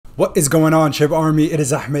What is going on, Shib Army? It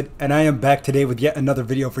is Ahmed, and I am back today with yet another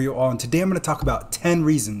video for you all. And today I'm going to talk about 10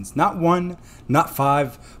 reasons, not one, not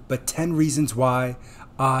five, but 10 reasons why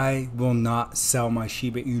I will not sell my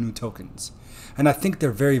Shiba Inu tokens. And I think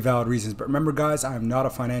they're very valid reasons. But remember, guys, I am not a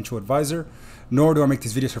financial advisor, nor do I make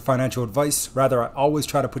these videos for financial advice. Rather, I always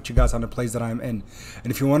try to put you guys on the plays that I am in.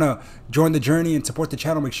 And if you want to join the journey and support the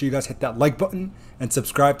channel, make sure you guys hit that like button and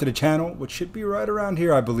subscribe to the channel, which should be right around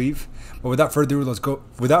here, I believe. But without further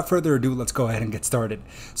ado, let's go ahead and get started.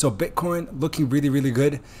 So Bitcoin looking really, really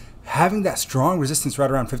good. Having that strong resistance right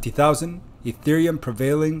around 50,000. Ethereum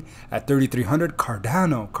prevailing at 3,300.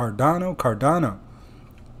 Cardano.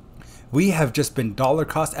 We have just been dollar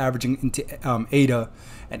cost averaging into ADA,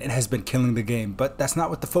 and it has been killing the game. But that's not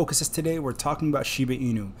what the focus is today. We're talking about Shiba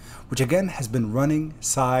Inu, which again has been running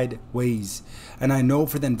sideways. And I know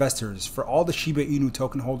for the investors, for all the Shiba Inu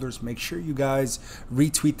token holders, make sure you guys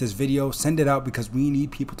retweet this video, send it out, because we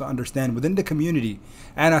need people to understand within the community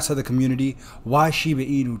and outside the community why Shiba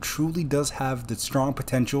Inu truly does have the strong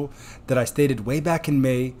potential that I stated way back in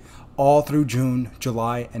May, all through June,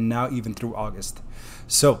 July, and now even through August.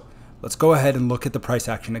 So let's go ahead and look at the price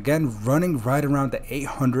action. Again, running right around the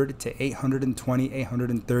 800 to 820,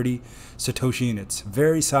 830 Satoshi units.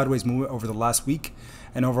 Very sideways movement over the last week.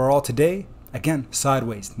 And overall today, again,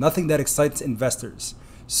 sideways. Nothing that excites investors.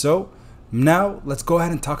 So now let's go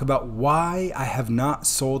ahead and talk about why I have not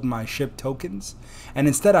sold my SHIB tokens. And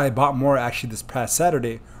instead I bought more actually this past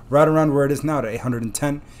Saturday, right around where it is now, to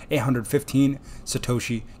 810, 815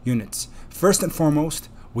 Satoshi units. First and foremost,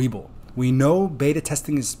 Webull. We know beta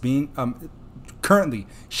testing is being, currently,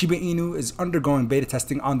 Shiba Inu is undergoing beta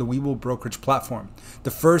testing on the Webull brokerage platform.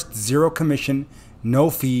 The first zero commission, no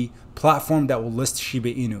fee platform that will list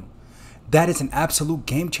Shiba Inu. That is an absolute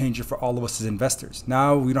game changer for all of us as investors.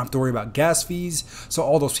 Now we don't have to worry about gas fees. So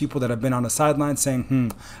all those people that have been on the sidelines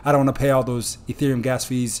saying, I don't want to pay all those Ethereum gas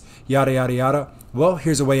fees, yada, yada, yada. Well,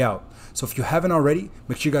 here's a way out. So if you haven't already,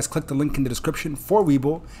 make sure you guys click the link in the description for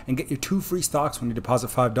Webull and get your 2 free stocks when you deposit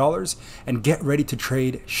 $5 and get ready to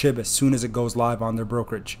trade SHIB as soon as it goes live on their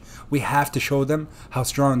brokerage. We have to show them how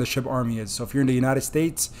strong the SHIB army is. So if you're in the United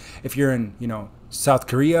States, if you're in, South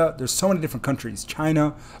Korea, there's so many different countries,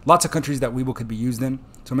 China, lots of countries that Webull could be used in.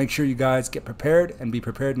 So make sure you guys get prepared and be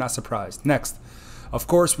prepared, not surprised. Next, of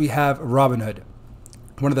course, we have Robinhood.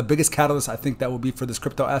 One of the biggest catalysts I think that will be for this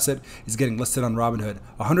crypto asset is getting listed on Robinhood.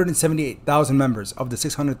 178,000 members of the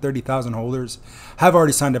 630,000 holders have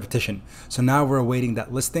already signed a petition. So now we're awaiting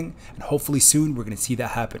that listing, and hopefully soon we're going to see that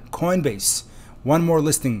happen. Coinbase, one more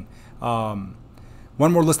listing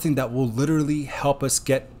that will literally help us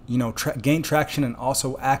get, gain traction and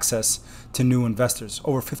also access to new investors.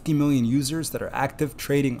 Over 50 million users that are active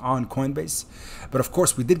trading on Coinbase. But of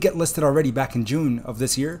course, we did get listed already back in June of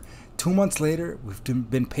this year. 2 months later, we've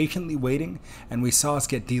been patiently waiting, and we saw us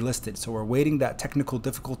get delisted. So we're waiting that technical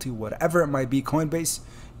difficulty, whatever it might be. Coinbase,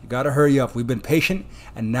 you got to hurry up. We've been patient,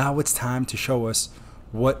 and now it's time to show us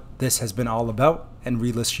what this has been all about and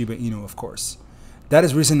relist Shiba Inu, of course. That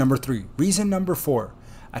is reason number 3. Reason number 4.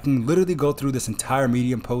 I can literally go through this entire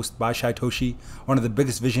Medium post by Shytoshi, one of the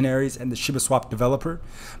biggest visionaries and the SHIBASWAP developer.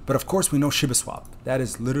 But of course, we know SHIBASWAP. That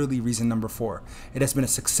is literally reason number 4. It has been a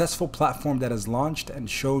successful platform that has launched and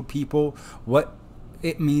showed people what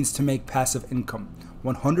it means to make passive income.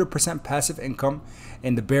 100% passive income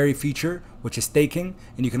in the berry feature, which is staking.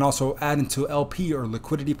 And you can also add into LP or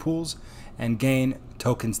liquidity pools and gain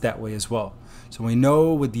tokens that way as well. So we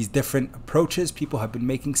know with these different approaches, people have been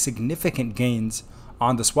making significant gains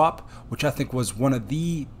on the swap, which I think was one of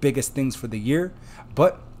the biggest things for the year,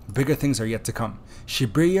 but bigger things are yet to come.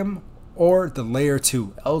 Shibarium, or the layer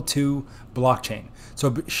 2, L2 blockchain. So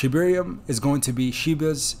Shibarium is going to be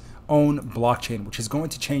Shiba's own blockchain, which is going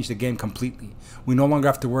to change the game completely. We no longer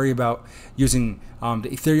have to worry about using the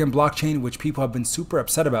Ethereum blockchain, which people have been super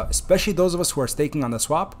upset about, especially those of us who are staking on the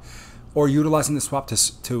swap or utilizing the swap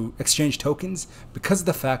to exchange tokens. Because of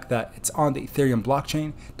the fact that it's on the Ethereum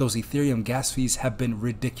blockchain, those Ethereum gas fees have been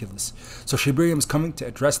ridiculous. So Shibarium is coming to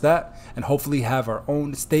address that and hopefully have our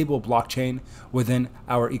own stable blockchain within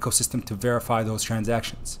our ecosystem to verify those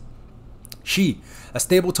transactions. Shi, a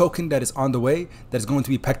stable token that is on the way, that is going to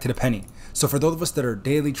be pegged to the penny. So for those of us that are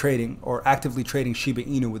daily trading or actively trading Shiba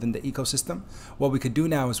Inu within the ecosystem, what we could do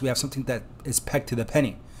now is we have something that is pegged to the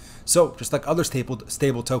penny. So just like other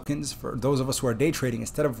stable tokens, for those of us who are day trading,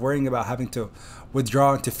 instead of worrying about having to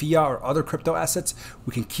withdraw into fiat or other crypto assets,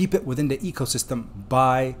 we can keep it within the ecosystem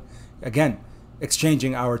by, again,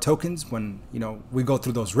 exchanging our tokens when, we go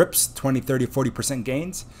through those rips, 20, 30, 40%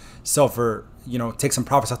 gains. Sell for, take some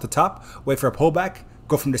profits off the top, wait for a pullback,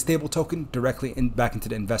 go from the stable token directly back into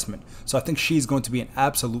the investment. So I think she's going to be an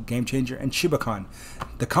absolute game changer. And ShibaCon,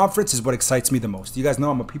 the conference is what excites me the most. You guys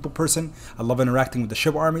know I'm a people person. I love interacting with the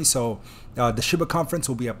Shiba army. So the Shiba conference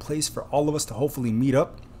will be a place for all of us to hopefully meet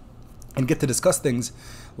up and get to discuss things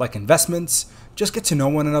like investments, just get to know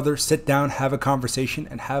one another, sit down, have a conversation,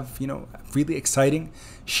 and have, really exciting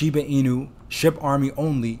Shiba Inu, Shib Army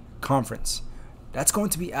only conference. That's going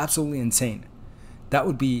to be absolutely insane. That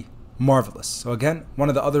would be marvelous. So again, one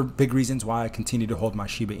of the other big reasons why I continue to hold my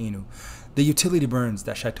Shiba Inu. The utility burns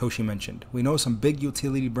that Satoshi mentioned. We know some big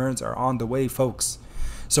utility burns are on the way, folks.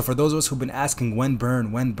 So for those of us who've been asking when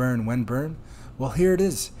burn, well, here it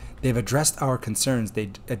is. They've addressed our concerns.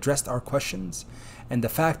 They addressed our questions. And the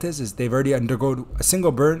fact is they've already undergone a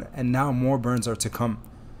single burn, and now more burns are to come.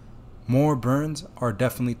 More burns are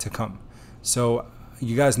definitely to come. So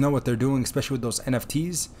you guys know what they're doing, especially with those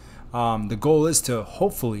NFTs. The goal is to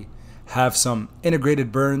hopefully have some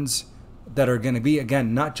integrated burns that are going to be,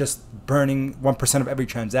 again, not just burning 1% of every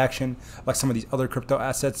transaction like some of these other crypto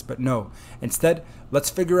assets, but no. Instead, let's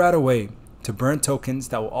figure out a way to burn tokens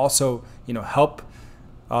that will also, help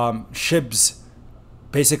Shib's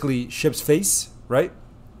face, right?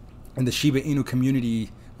 And the Shiba Inu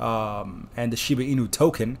community and the Shiba Inu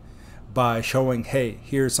token by showing, hey,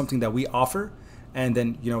 here's something that we offer. And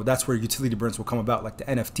then, that's where utility burns will come about, like the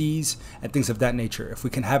NFTs and things of that nature. If we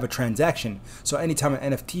can have a transaction, so anytime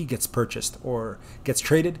an NFT gets purchased or gets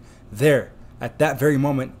traded, at that very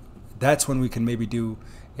moment, that's when we can maybe do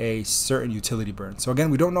a certain utility burn. So again,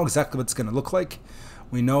 we don't know exactly what it's going to look like.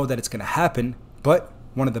 We know that it's going to happen, but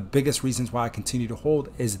one of the biggest reasons why I continue to hold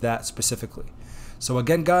is that specifically. So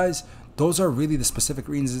again, guys, those are really the specific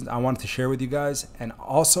reasons I wanted to share with you guys. And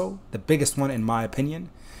also the biggest one, in my opinion,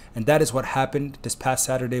 and that is what happened this past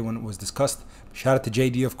Saturday when it was discussed. Shout out to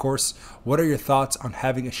JD, of course. What are your thoughts on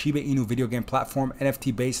having a Shiba Inu video game platform,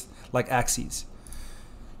 NFT based like Axies?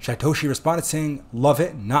 Satoshi responded saying, love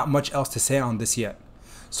it, not much else to say on this yet.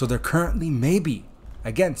 So they're currently maybe,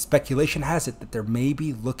 again, speculation has it that they're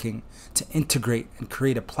maybe looking to integrate and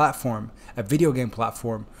create a platform, a video game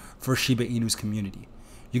platform for Shiba Inu's community.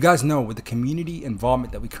 You guys know with the community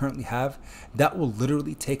involvement that we currently have, that will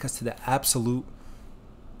literally take us to the absolute,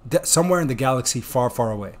 somewhere in the galaxy far, far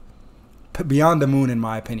away. Beyond the moon, in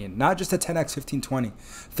my opinion. Not just a 10x, 15, 20,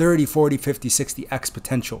 30, 40, 50, 60x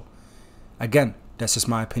potential. Again, that's just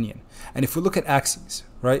my opinion. And if we look at Axies,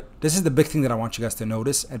 right? This is the big thing that I want you guys to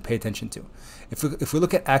notice and pay attention to. If we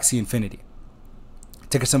look at Axie Infinity,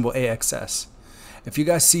 ticker symbol AXS. If you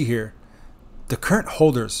guys see here, the current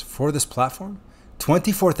holders for this platform,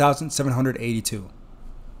 24,782.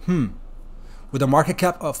 With a market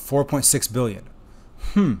cap of 4.6 billion.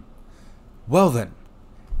 Well then,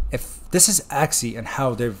 if this is Axie and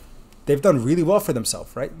how they've done really well for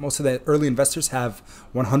themselves, right? Most of the early investors have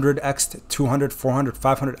 100x, 200, 400,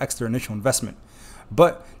 500x their initial investment.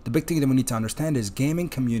 But the big thing that we need to understand is gaming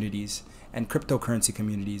communities and cryptocurrency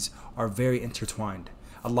communities are very intertwined.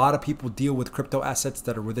 A lot of people deal with crypto assets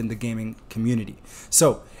that are within the gaming community.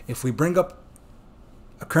 So if we bring up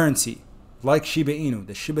a currency like Shiba Inu,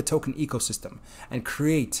 the Shiba token ecosystem, and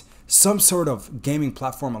create some sort of gaming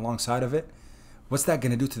platform alongside of it, what's that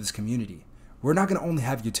going to do to this community? We're not going to only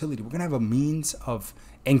have utility. We're going to have a means of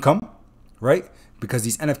income, right? Because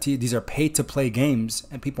these NFT, these are pay to play games,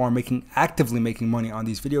 and people are actively making money on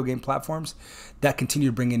these video game platforms that continue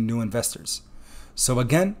to bring in new investors. So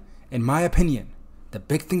again, in my opinion, the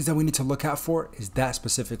big things that we need to look out for is that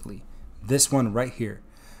specifically. This one right here,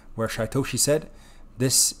 where Satoshi said,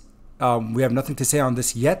 we have nothing to say on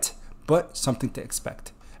this yet, but something to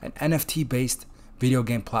expect. An NFT-based video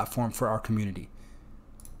game platform for our community.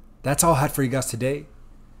 That's all I had for you guys today.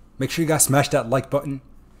 Make sure you guys smash that like button,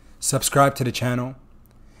 subscribe to the channel,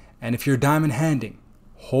 and if you're diamond handing,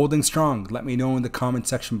 holding strong, let me know in the comment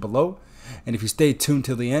section below. And if you stay tuned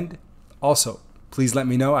till the end, also, please let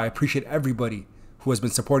me know. I appreciate everybody who has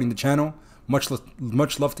been supporting the channel. Much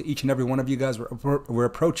love to each and every one of you guys. We're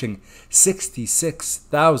approaching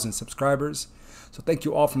 66,000 subscribers. So thank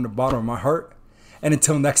you all from the bottom of my heart. And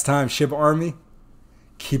until next time, Shiba Army,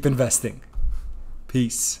 keep investing.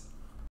 Peace.